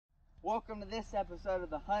Welcome to this episode of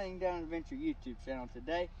the Hunting Down Adventure YouTube channel.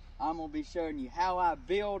 Today, I'm going to be showing you how I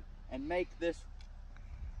build and make this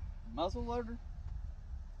muzzleloader,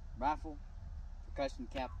 rifle, percussion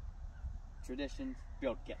cap, traditions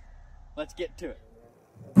build kit. Let's get to it.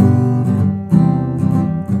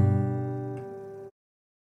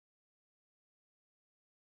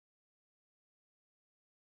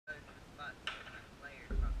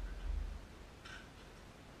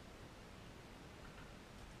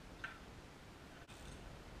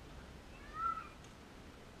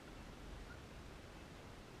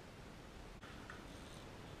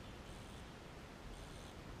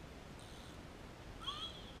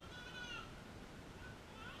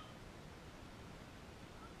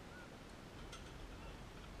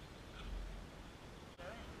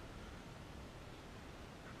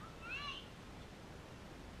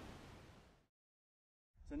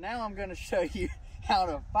 So now I'm going to show you how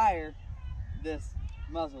to fire this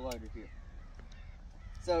muzzleloader here.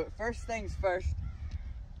 So first things first,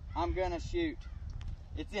 I'm going to shoot.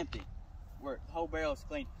 It's empty, where the whole barrel is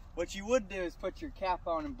clean. What you would do is put your cap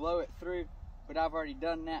on and blow it through, but I've already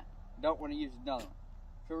done that. Don't want to use another one.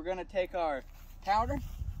 So we're going to take our powder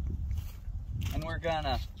and we're going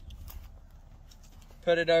to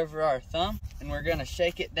put it over our thumb and we're going to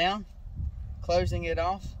shake it down, closing it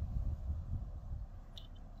off.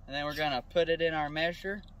 And then we're going to put it in our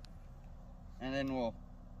measure, and then we'll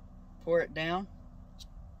pour it down.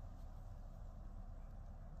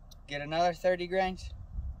 Get another 30 grains.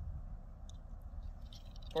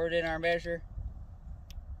 Pour it in our measure.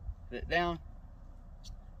 Put it down.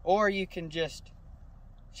 Or you can just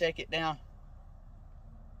shake it down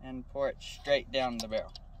and pour it straight down the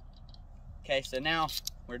barrel. Okay, so now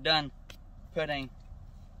we're done putting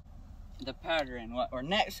the powder in. What we're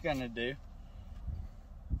next going to do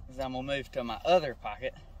is I'm going to move to my other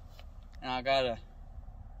pocket, and I got a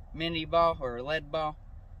mini ball or a lead ball,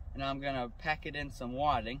 and I'm going to pack it in some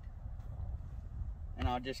wadding, and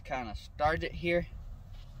I'll just kind of start it here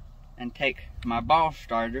and take my ball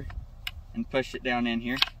starter and push it down in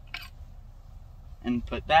here and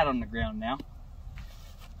put that on the ground now.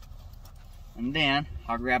 And then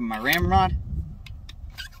I'll grab my ramrod,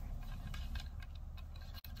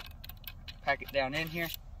 pack it down in here,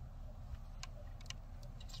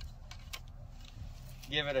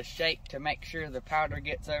 give it a shake to make sure the powder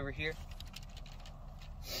gets over here.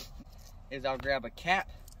 I'll grab a cap,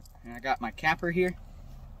 and I got my capper here,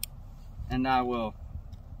 and I will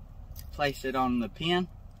place it on the pin.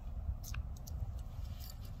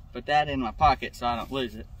 Put that in my pocket so I don't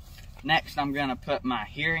lose it. Next, I'm going to put my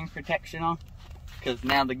hearing protection on, because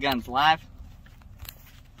now the gun's live.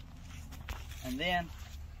 And then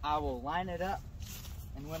I will line it up,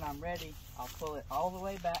 and when I'm ready, I'll pull it all the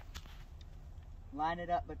way back, line it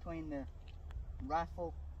up between the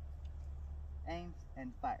rifle aims,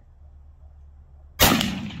 and fire.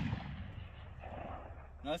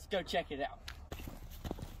 Now let's go check it out.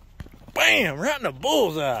 Bam! Right in the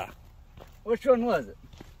bullseye. Which one was it?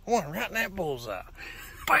 One right in that bullseye.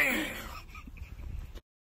 Bam!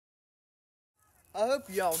 I hope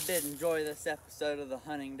y'all did enjoy this episode of the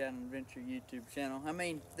Hunting Down Adventure YouTube channel. I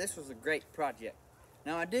mean, this was a great project.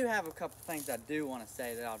 Now, I do have a couple things I do want to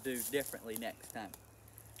say that I'll do differently next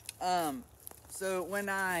time. So when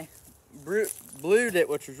I blued it,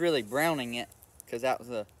 which was really browning it, because that was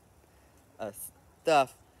a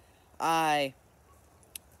stuff, I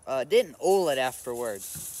didn't oil it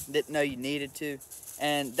afterwards. Didn't know you needed to,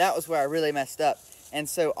 and that was where I really messed up. And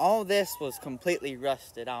so all this was completely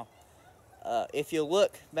rusted. If you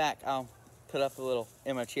look back, I'll put up a little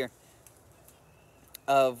image here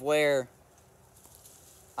of where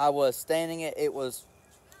I was standing it. It was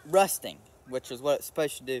rusting, which is what it's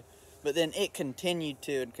supposed to do, but then it continued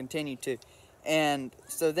to and continued to, and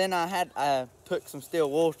so then I put some steel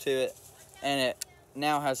wool to it, and it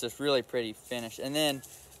now has this really pretty finish. And then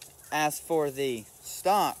as for the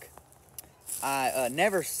stock, I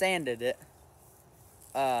never sanded it,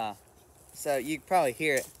 so you can probably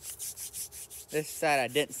hear it. This side I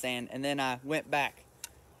didn't sand, and then I went back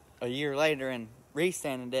a year later and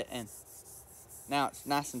resanded it, and now it's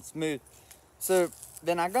nice and smooth. So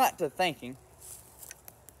then I got to thinking,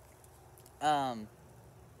 that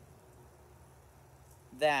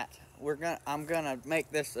I'm gonna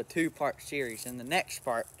make this a two-part series. In the next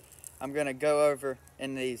part, I'm gonna go over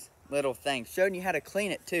in these little things, showing you how to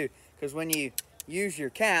clean it too, because when you use your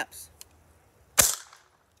caps,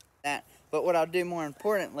 but what I'll do more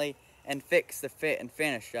importantly, and fix the fit and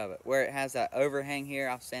finish of it. Where it has that overhang here,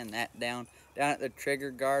 I'll sand that down. Down at the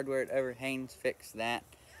trigger guard where it overhangs, fix that.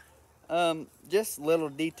 Just little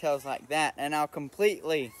details like that, and I'll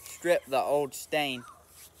completely strip the old stain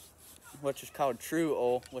which is called True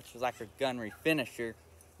Oil, which is like a gun refinisher,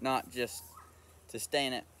 not just to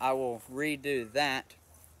stain it. I will redo that,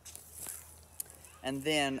 and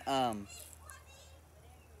then and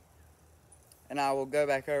I will go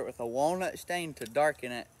back over it with a walnut stain to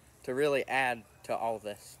darken it, to really add to all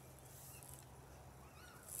this.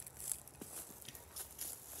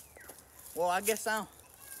 Well, I guess I'll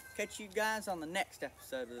catch you guys on the next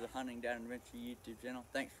episode of the Hunting Down Adventure YouTube channel.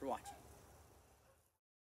 Thanks for watching.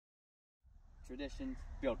 Traditions,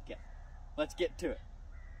 build kit. Let's get to it.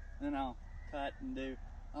 Then I'll cut and do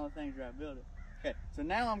all the things where I build it. Okay, so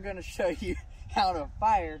now I'm going to show you how to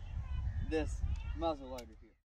fire this muzzleloader.